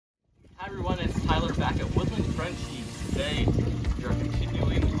today we are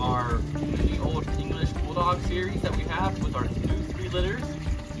continuing our mini Olde English Bulldog series that we have with our new 3 litters.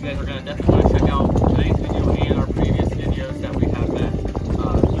 You guys are going to definitely want to check out today's video and our previous videos that we have been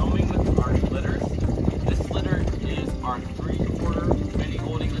filming with our new litters. This litter is our 3/4 mini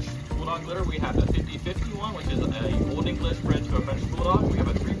Olde English Bulldog litter. We have the 50-50 one, which is a Olde English bred to a French Bulldog. We have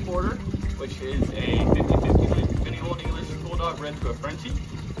a 3/4, which is a 50-50 mini Olde English Bulldog bred to a Frenchie,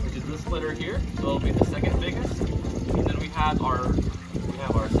 which is this litter here. So it'll be the second biggest. And then we have our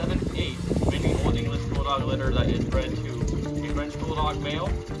 7/8 mini Olde English Bulldog litter that is bred to a French Bulldog male,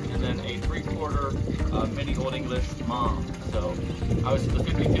 and then a 3/4 mini Olde English mom. So obviously the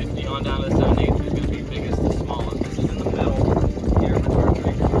 50-50 on down to the 7/8 is going to be biggest to smallest. This is in the middle here with our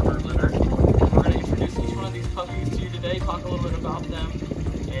 3/4 litter. We're going to introduce each one of these puppies to you today, talk a little bit about them,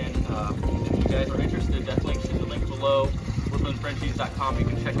 and if you guys are interested, definitely see the link below, woodlandfrenchies.com. You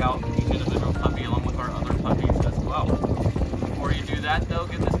can check out each individual puppy along with our other puppies as well. Before you do that though,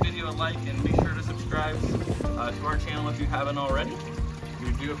 give this video a like and be sure to subscribe to our channel if you haven't already.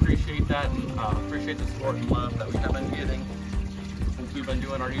 We do appreciate that and appreciate the support and love that we have been getting since we've been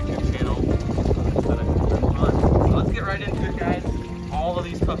doing our YouTube channel. It's been fun. So let's get right into it, guys. All of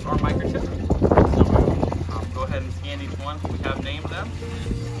these pups are microchipped, so we'll go ahead and scan each one. We have named them.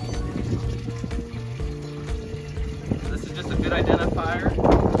 This is just a good identifier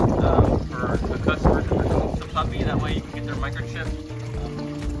for a customer to purchase the puppy. That way you can get their microchip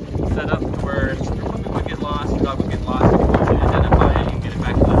set up to where your puppy would get lost, your dog would get lost, you can easily identify it and get it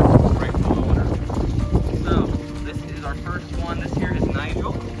back to the rightful owner. So this is our first one. This here is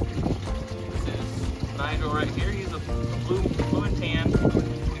Nigel. This is Nigel right here. He's a blue and tan.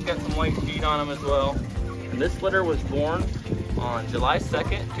 He's got some white feet on him as well. And this litter was born on July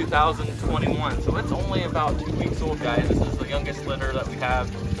 2nd, 2021. So it's only about 2 weeks old, guys. This is the youngest litter that we have.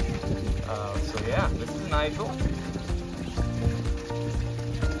 So yeah, this is Nigel.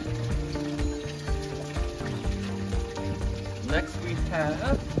 Next we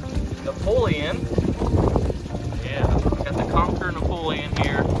have Napoleon. Yeah, got the Conquer Napoleon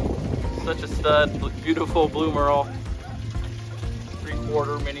here. Such a stud, beautiful blue merle.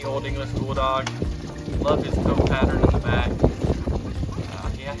 3/4 mini Olde English Bulldog. Love his coat pattern in the back.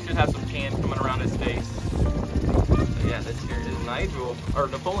 He should have some tan coming around his face. So yeah, this here is Nigel, or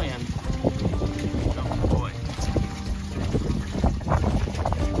Napoleon. Oh boy.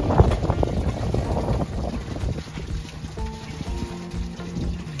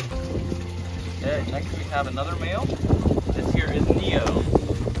 Okay, next we have another male. This here is Neo.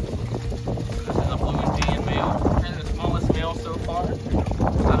 This is a blue and tan male. And the smallest male so far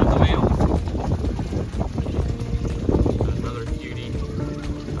out of the males. Another cutie.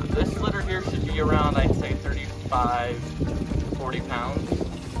 This litter here should be around, I'd say, 35 to 40 pounds,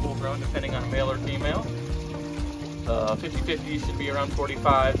 full grown, depending on male or female. The 50-50 should be around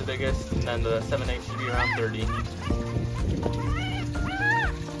 45, the biggest, and then the 7/8 should be around 30.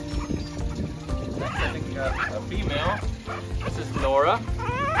 Next, I think we got a female. This is Nora.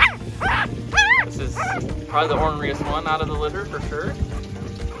 This is probably the orneriest one out of the litter for sure.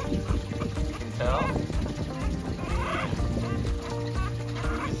 You can tell.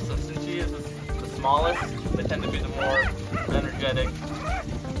 So since she is the smallest, they tend to be the more energetic.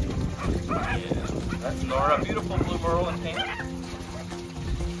 Yeah, that's Nora. Beautiful blue merle and tan.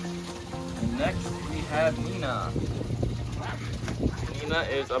 And next we have Nina. Nina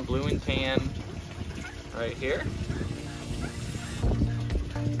is a blue and tan right here.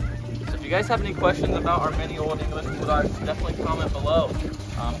 So if you guys have any questions about our mini Olde English Bulldogs, definitely comment below.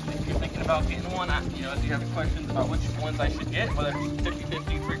 If you're thinking about getting one, if you have questions about which ones I should get, whether it's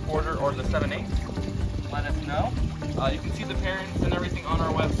 50-50, 3/4, or the 7/8, let us know. You can see the parents and everything on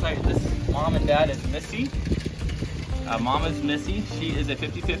our website. This mom and dad is Missy. Mom is Missy. She is a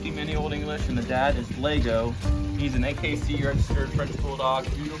 50-50 mini Olde English, and the dad is Lego. He's an AKC registered French Bulldog.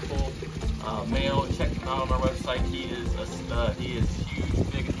 Beautiful male. Check him out on our website. He is a stud. He is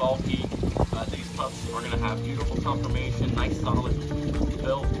huge, big, and bulky. These pups are going to have beautiful conformation, nice solid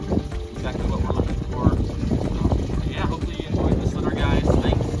build. Exactly what we're looking for.